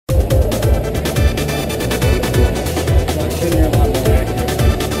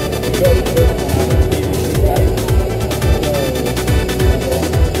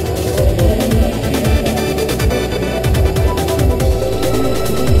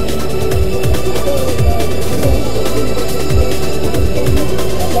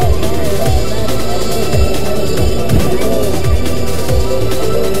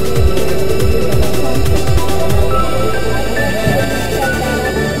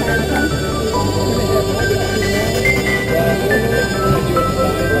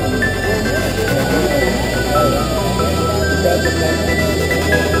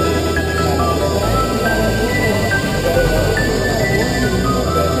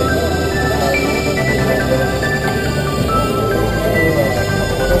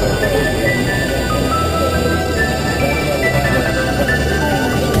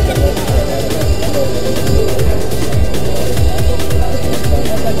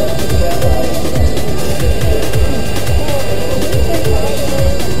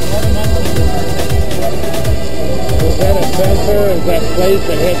that plate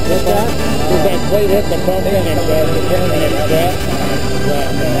that hits the front? Does that plate hit the front end and determine its depth?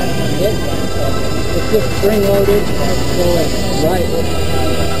 It's just spring loaded, so it rides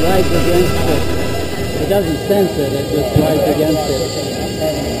against it. It doesn't sense it, it just rides against it.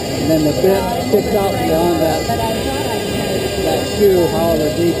 And then the bit sticks out beyond that shoe, however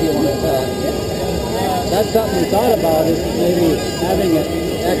deep you want to cut. That's something we thought about, is maybe having it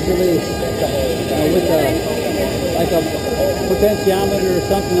actually with like a potentiometer or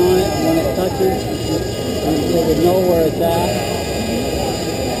something on it, and when it touches, it would know where it's at.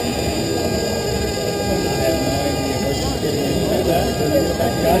 I have no idea. We're just getting into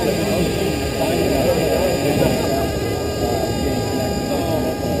that.